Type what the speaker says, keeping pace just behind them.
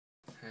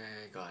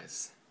Hi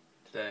guys,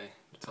 today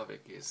the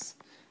topic is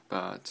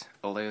about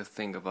a little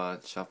thing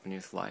about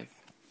Japanese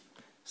life.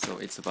 So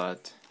it's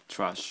about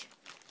trash.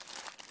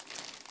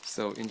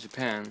 So in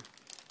Japan,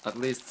 at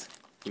least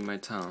in my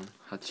town,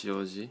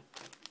 Hachiouji,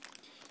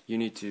 you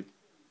need to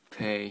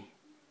pay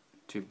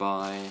to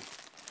buy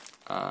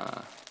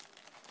a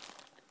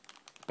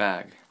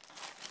bag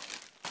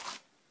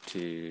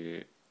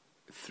to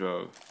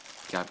throw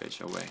garbage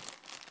away.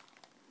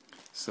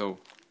 So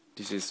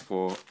this is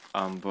for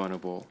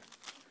unburnable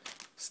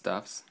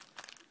stuffs.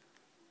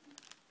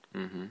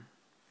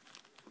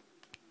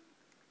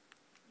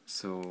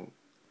 So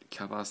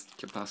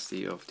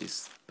capacity of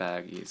this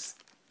bag is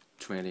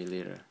 20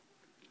 liter,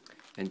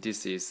 and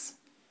this is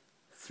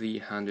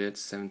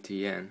 370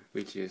 yen,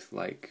 which is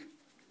like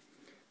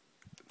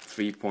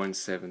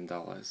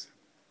 $3.7,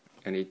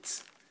 and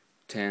it's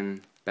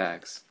 10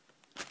 bags.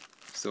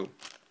 So,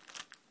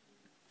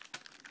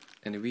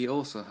 and we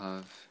also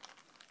have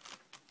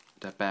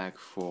the bag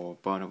for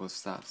burnable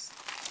stuffs.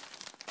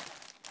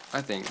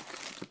 I think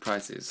the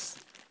prices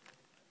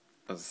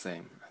are the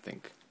same. I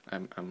think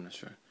I'm not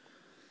sure.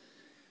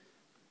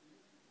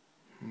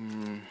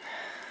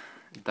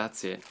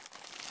 That's it.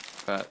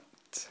 But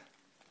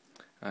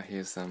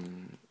here's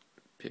some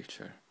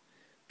picture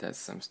that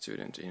some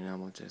student in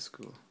elementary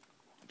school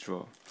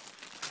drew.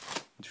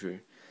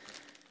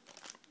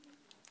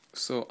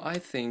 So I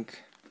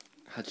think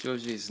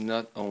Hachiouji is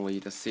not only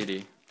the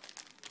city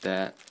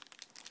that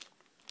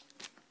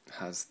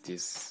has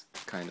this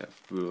kind of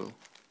rule.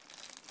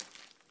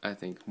 I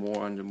think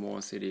more and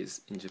more cities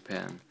in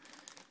Japan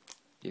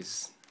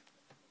is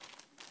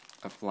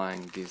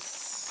applying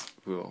this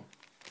rule.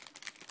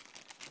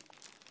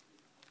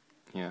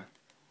 Yeah.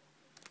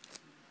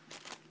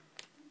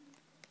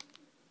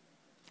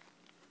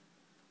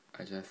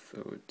 I just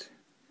thought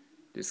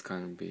this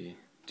can be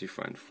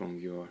different from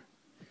your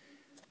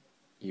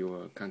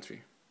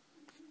country.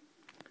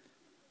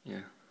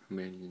 Yeah,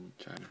 made in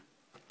China.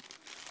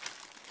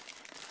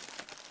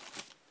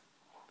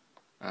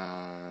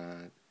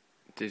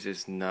 This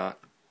is not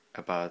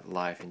about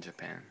life in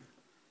Japan,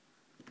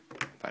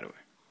 by the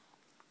way.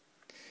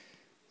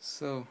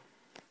 So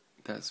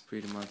that's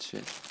pretty much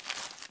it.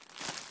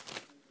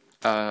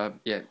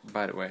 Yeah,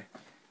 by the way,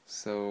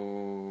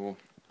 so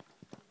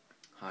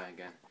hi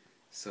again.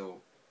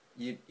 So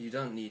you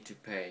don't need to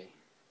pay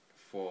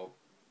for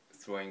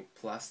throwing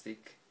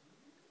plastic,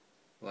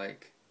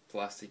 like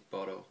plastic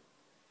bottle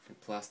and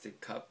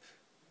plastic cup,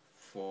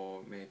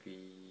 for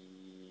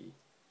maybe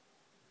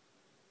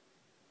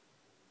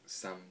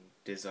some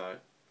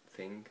dessert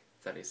thing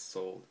that is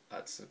sold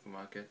at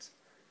supermarkets.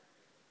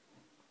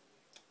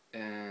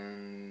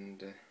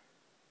 And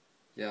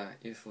yeah,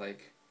 it's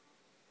like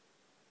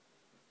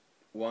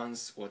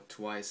once or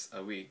twice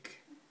a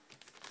week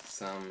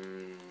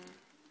some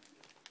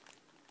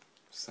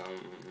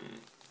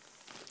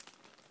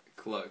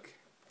clerk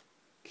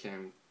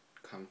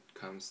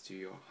comes to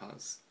your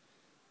house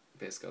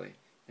basically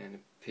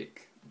and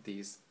pick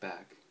this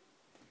bag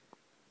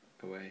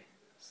away.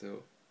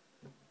 So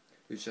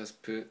we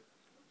just put,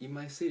 in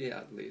my city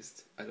at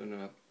least, I don't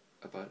know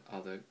about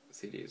other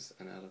cities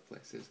and other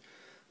places,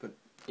 but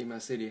in my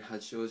city,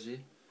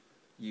 Hachiouji,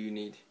 you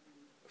need,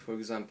 for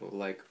example,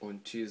 like on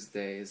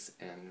Tuesdays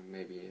and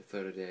maybe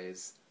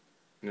Thursdays,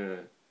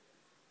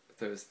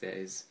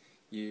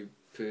 you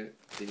put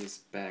these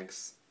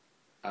bags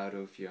out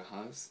of your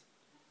house,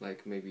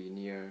 like maybe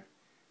near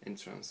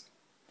entrance,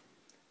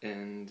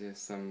 and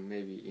some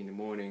maybe in the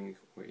morning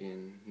or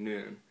in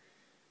noon,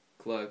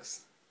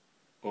 clerks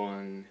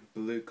on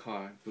blue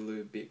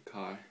big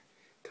car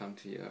come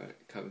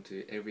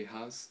to every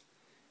house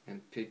and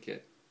pick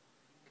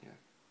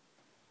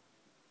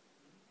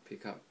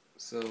up.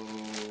 So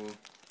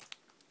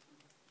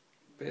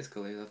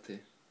basically that's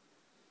it.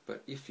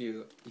 But if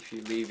you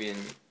live in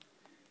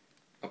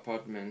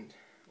apartment,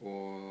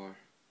 or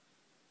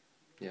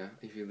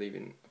if you live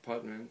in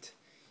apartment,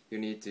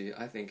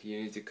 I think you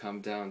need to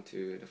come down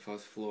to the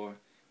first floor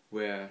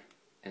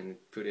and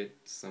put it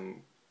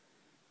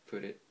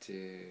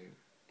to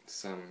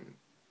some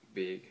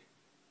big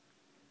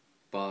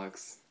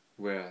box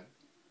where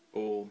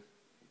all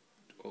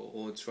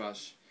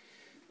trash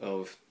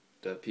of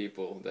the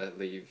people that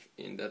live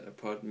in that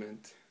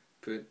apartment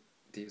put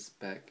this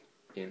back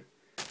in.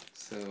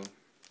 So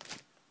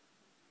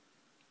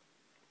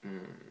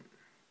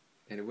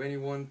and when you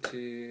want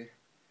to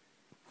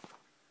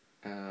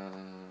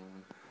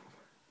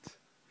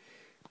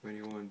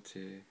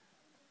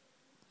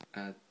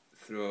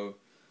throw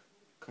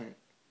kind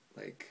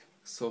like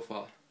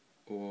sofa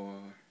or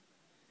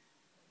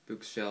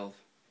bookshelf,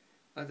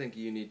 I think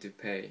you need to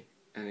pay,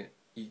 and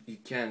you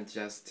can't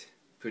just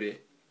put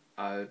it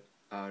out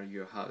of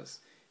your house.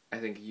 I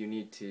think you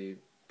need to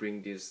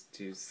bring this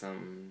to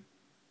some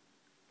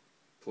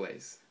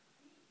place,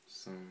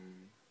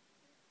 some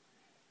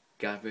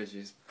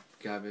garbage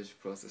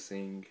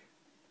processing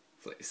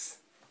place.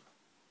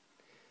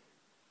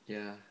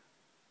 Yeah,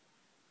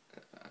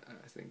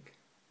 I think,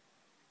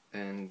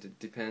 and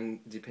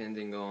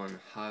depending on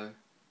how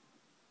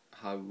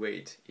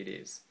weight it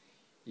is,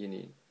 you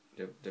need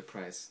the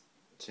price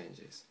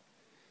changes,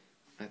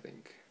 I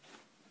think.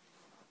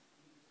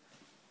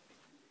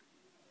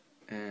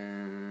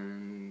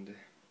 And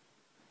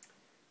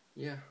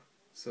yeah,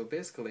 so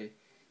basically,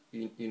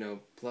 you know,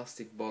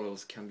 plastic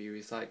bottles can be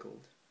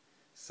recycled,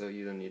 so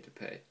you don't need to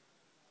pay.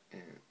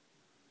 And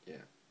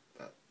yeah,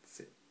 that's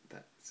it.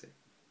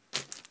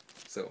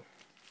 So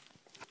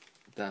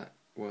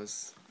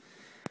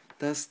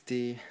that's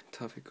the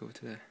topic of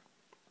today.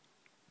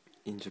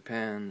 In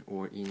Japan,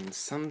 or in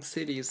some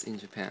cities in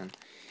Japan,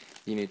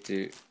 you need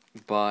to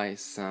buy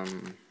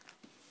some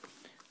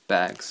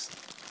bags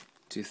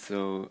to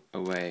throw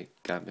away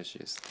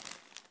garbages,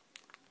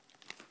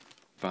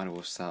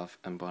 burnable stuff,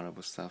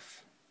 unburnable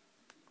stuff.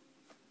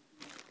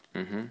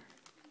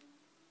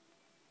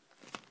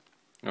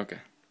 Okay,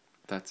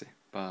 that's it.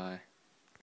 Bye.